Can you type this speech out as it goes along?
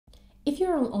If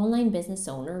you're an online business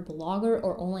owner, blogger,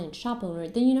 or online shop owner,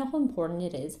 then you know how important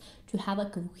it is to have a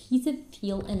cohesive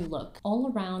feel and look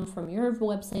all around from your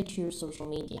website to your social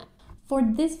media. For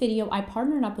this video, I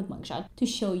partnered up with Mugshot to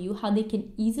show you how they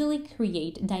can easily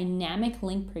create dynamic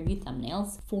link preview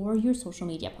thumbnails for your social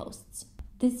media posts.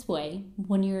 This way,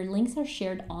 when your links are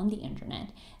shared on the internet,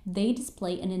 they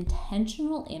display an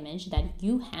intentional image that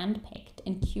you handpicked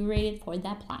and curated for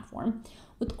that platform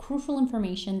with crucial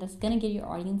information that's going to get your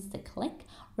audience to click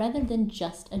rather than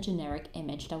just a generic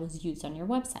image that was used on your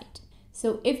website.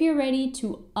 So if you're ready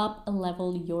to up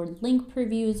level your link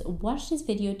previews, watch this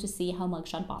video to see how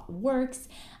Mugshot Bot works,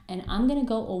 and I'm going to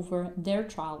go over their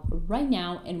trial right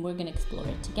now and we're going to explore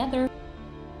it together.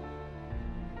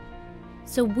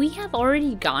 So we have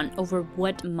already gone over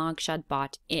what Mugshot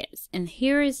Bot is, and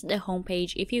here is the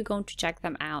homepage if you're going to check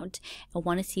them out and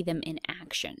want to see them in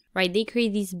action, right? They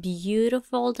create these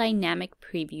beautiful dynamic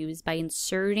previews by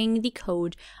inserting the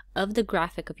code of the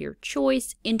graphic of your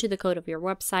choice into the code of your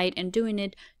website and doing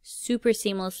it super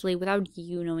seamlessly without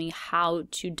you knowing how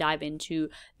to dive into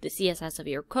the CSS of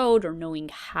your code or knowing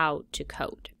how to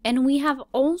code. And we have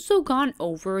also gone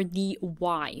over the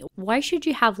why. Why should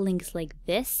you have links like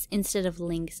this instead of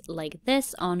links like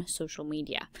this on social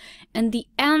media? And the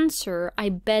answer, I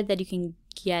bet that you can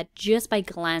get just by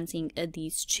glancing at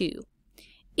these two.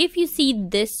 If you see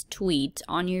this tweet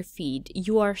on your feed,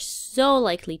 you are so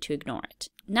likely to ignore it.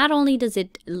 Not only does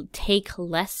it take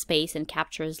less space and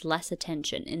captures less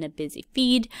attention in a busy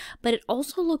feed, but it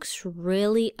also looks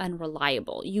really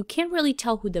unreliable. You can't really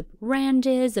tell who the brand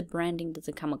is, the branding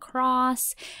doesn't come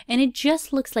across, and it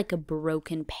just looks like a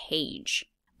broken page.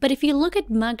 But if you look at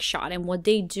Mugshot and what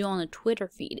they do on the Twitter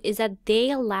feed is that they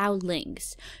allow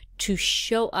links to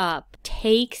show up,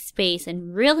 take space,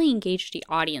 and really engage the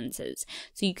audiences.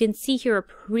 So you can see here a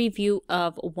preview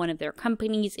of one of their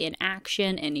companies in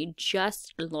action, and it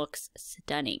just looks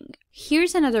stunning.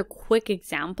 Here's another quick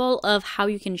example of how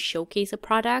you can showcase a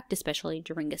product, especially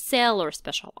during a sale or a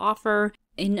special offer,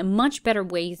 in much better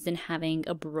ways than having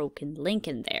a broken link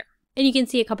in there. And you can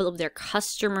see a couple of their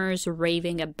customers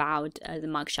raving about the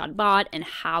Mugshot Bot and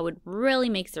how it really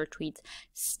makes their tweets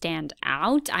stand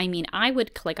out. I mean, I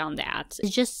would click on that.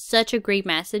 It's just such a great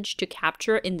message to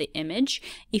capture in the image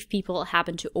if people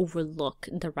happen to overlook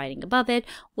the writing above it,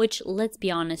 which, let's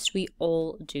be honest, we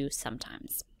all do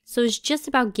sometimes. So it's just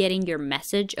about getting your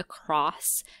message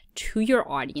across to your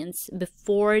audience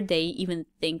before they even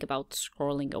think about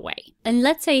scrolling away. And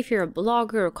let's say if you're a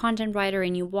blogger or content writer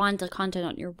and you want the content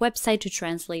on your website to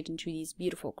translate into these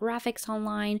beautiful graphics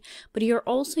online, but you're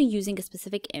also using a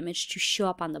specific image to show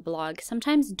up on the blog,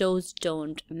 sometimes those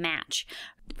don't match.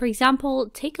 For example,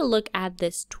 take a look at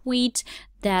this tweet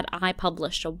that I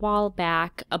published a while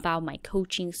back about my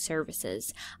coaching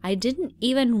services. I didn't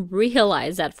even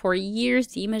realize that for years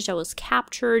the image that was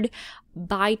captured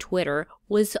by Twitter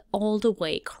was all the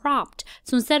way cropped.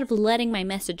 So instead of letting my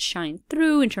message shine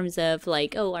through in terms of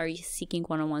like, oh, are you seeking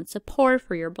one-on-one support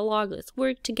for your blog? Let's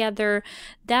work together.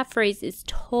 That phrase is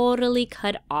totally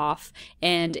cut off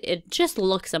and it just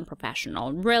looks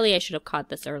unprofessional. Really, I should have caught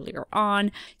this earlier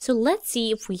on. So let's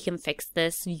see if we can fix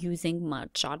this using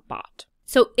Mugshot Bot.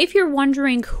 So if you're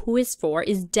wondering who is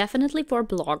definitely for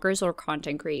bloggers or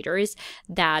content creators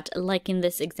that, like in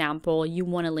this example, you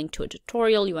want to link to a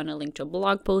tutorial, you want to link to a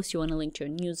blog post, you want to link to a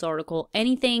news article,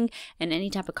 anything and any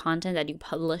type of content that you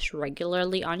publish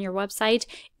regularly on your website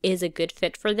is a good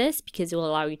fit for this because it will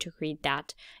allow you to create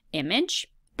that image.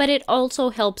 But it also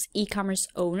helps e-commerce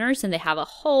owners, and they have a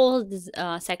whole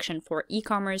section for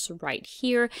e-commerce right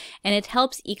here. And it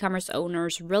helps e-commerce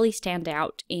owners really stand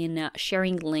out in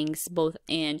sharing links both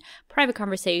in private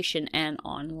conversation and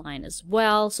online as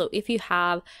well. So if you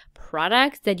have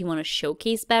products that you want to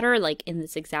showcase better, like in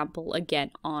this example,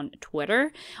 again, on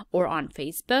Twitter or on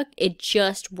Facebook, it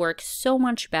just works so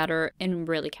much better and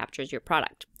really captures your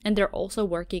product. And they're also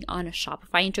working on a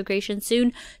Shopify integration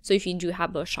soon. So if you do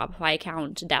have a Shopify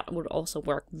account, that would also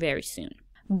work very soon.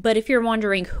 But if you're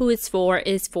wondering who it's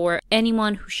for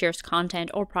anyone who shares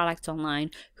content or products online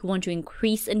who want to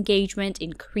increase engagement,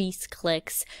 increase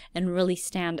clicks, and really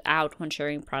stand out when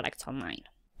sharing products online.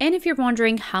 And if you're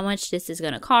wondering how much this is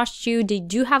going to cost you, they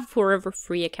do have a forever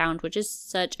free account, which is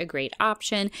such a great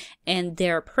option. And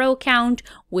their pro account,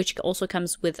 which also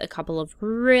comes with a couple of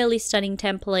really stunning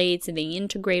templates and they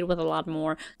integrate with a lot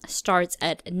more, starts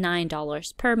at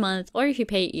 $9 per month, or if you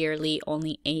pay yearly,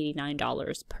 only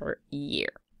 $89 per year.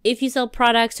 If you sell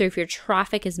products or if your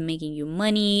traffic is making you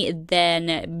money,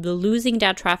 then losing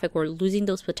that traffic or losing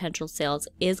those potential sales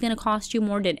is going to cost you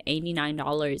more than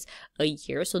 $89 a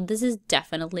year. So this is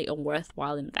definitely a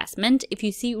worthwhile investment if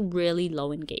you see really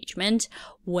low engagement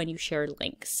when you share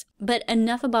links. But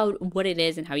enough about what it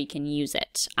is and how you can use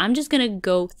it. I'm just going to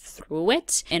go through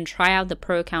it and try out the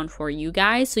pro account for you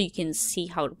guys so you can see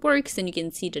how it works and you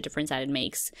can see the difference that it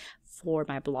makes for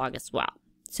my blog as well.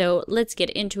 So let's get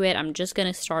into it. I'm just going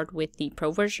to start with the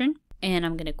pro version and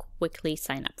I'm going to quickly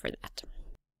sign up for that.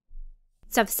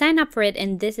 So I've signed up for it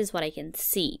and this is what I can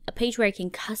see. A page where I can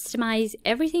customize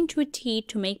everything to a T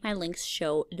to make my links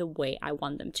show the way I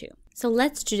want them to. So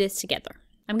let's do this together.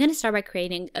 I'm going to start by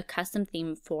creating a custom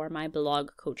theme for my blog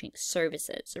coaching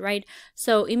services, right?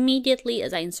 So immediately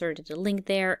as I inserted a link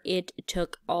there, it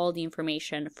took all the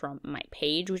information from my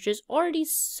page, which is already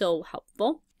so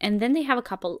helpful. And then they have a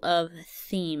couple of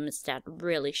themes that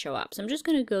really show up. So I'm just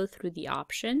going to go through the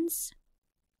options.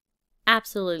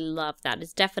 Absolutely love that.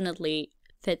 It definitely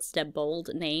fits the bold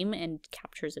name and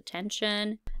captures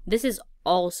attention. This is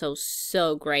also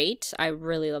so great. I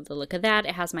really love the look of that.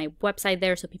 It has my website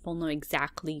there so people know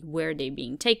exactly where they're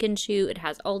being taken to. It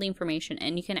has all the information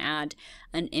and you can add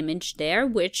an image there,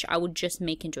 which I would just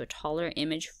make into a taller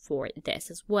image for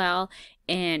this as well.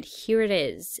 And here it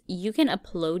is. You can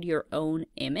upload your own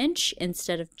image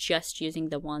instead of just using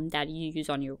the one that you use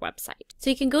on your website.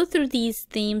 So you can go through these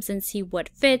themes and see what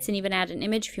fits and even add an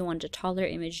image if you want a taller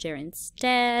image there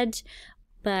instead.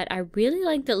 But I really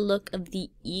like the look of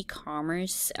the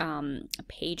e-commerce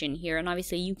page in here. And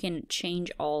obviously you can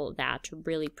change all that to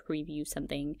really preview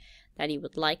something that you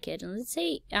would like it. And let's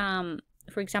say,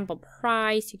 for example,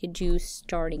 price, you could do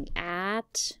starting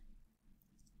at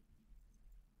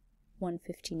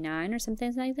 $159 or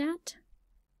something like that.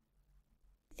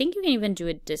 I think you can even do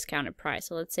a discounted price.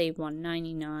 So let's say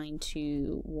 $199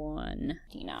 to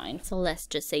 $159. So let's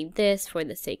just say this for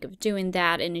the sake of doing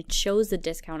that. And it shows the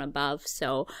discount above.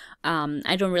 So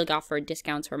I don't really offer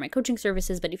discounts for my coaching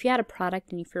services. But if you had a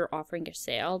product and if you're offering a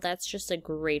sale, that's just a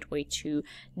great way to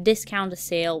discount a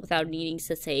sale without needing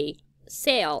to say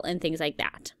sale and things like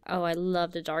that. Oh, I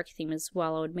love the dark theme as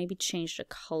well. I would maybe change the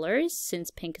colors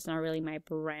since pink is not really my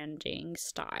branding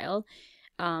style.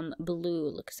 Blue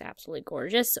looks absolutely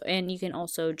gorgeous, and you can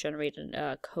also generate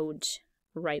a code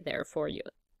right there for you,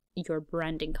 your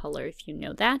branding color if you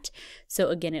know that. So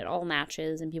again, it all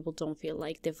matches and people don't feel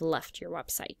like they've left your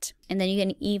website. And then you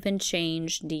can even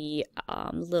change the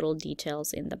little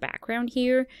details in the background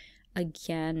here.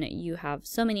 Again, you have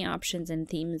so many options and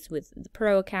themes with the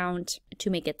pro account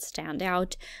to make it stand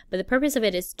out, but the purpose of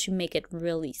it is to make it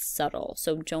really subtle.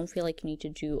 So don't feel like you need to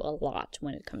do a lot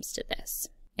when it comes to this.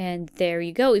 And there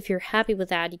you go. If you're happy with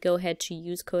that, you go ahead to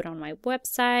use code on my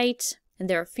website. And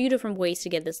there are a few different ways to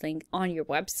get this link on your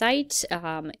website.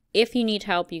 If you need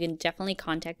help, you can definitely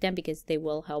contact them because they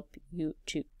will help you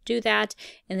to do that.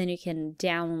 And then you can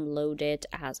download it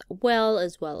as well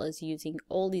as using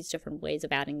all these different ways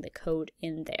of adding the code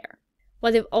in there.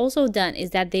 What they've also done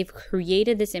is that they've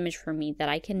created this image for me that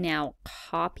I can now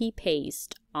copy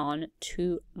paste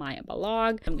onto my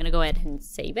blog. I'm going to go ahead and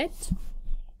save it.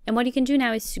 And what you can do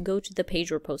now is to go to the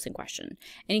page we're posting question.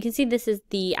 And you can see this is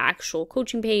the actual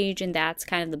coaching page, and that's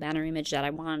kind of the banner image that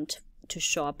I want to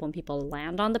show up when people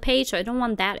land on the page. So I don't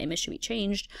want that image to be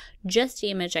changed, just the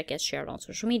image that gets shared on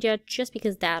social media, just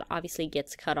because that obviously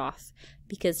gets cut off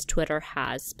because Twitter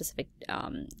has specific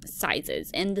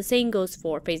sizes. And the same goes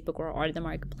for Facebook or other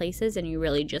marketplaces, and you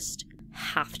really just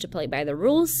have to play by the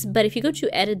rules. But if you go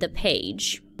to edit the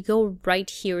page, you go right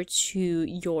here to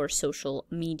your social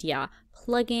media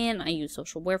plugin. I use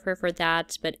Social Warfare for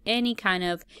that, but any kind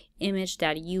of image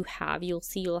that you have, you'll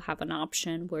see you'll have an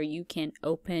option where you can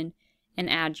open and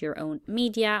add your own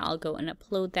media. I'll go and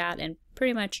upload that and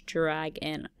pretty much drag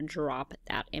and drop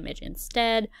that image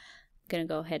instead. I'm gonna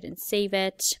go ahead and save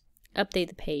it, update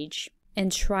the page,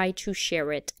 and try to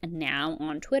share it now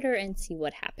on Twitter and see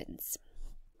what happens.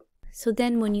 So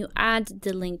then when you add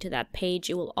the link to that page,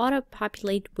 it will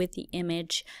auto-populate with the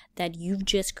image that you've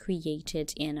just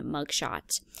created in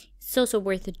Mugshot. So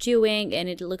worth doing, and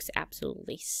it looks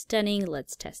absolutely stunning.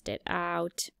 Let's test it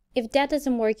out. If that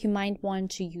doesn't work, you might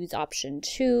want to use option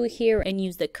 2 here and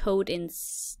use the code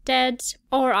instead,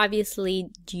 or obviously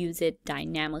use it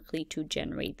dynamically to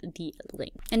generate the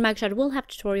link. And Mugshot will have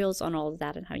tutorials on all of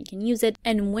that and how you can use it.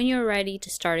 And when you're ready to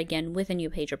start again with a new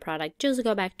page or product, just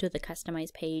go back to the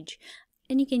customize page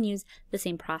and you can use the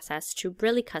same process to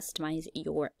really customize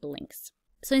your links.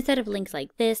 So instead of links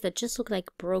like this that just look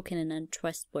like broken and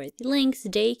untrustworthy links,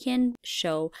 they can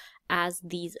show as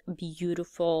these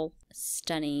beautiful,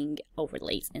 stunning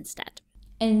overlays instead.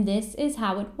 And this is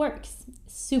how it works.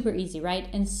 Super easy, right?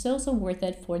 And so worth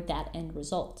it for that end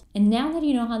result. And now that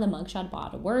you know how the Mugshot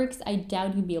Bot works, I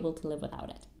doubt you'll be able to live without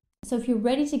it. So if you're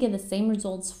ready to get the same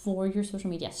results for your social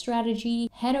media strategy,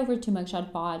 head over to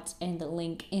Mugshot Bot and the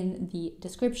link in the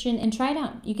description and try it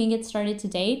out. You can get started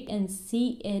today and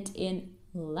see it in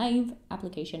live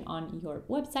application on your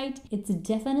website. It's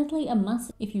definitely a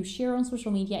must. If you share on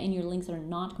social media and your links are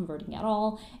not converting at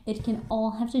all, it can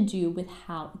all have to do with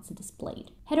how it's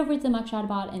displayed. Head over to Mugshot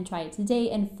Bot and try it today,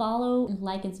 and follow,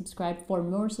 like, and subscribe for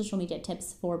more social media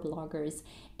tips for bloggers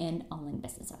and online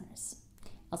business owners.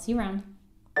 I'll see you around.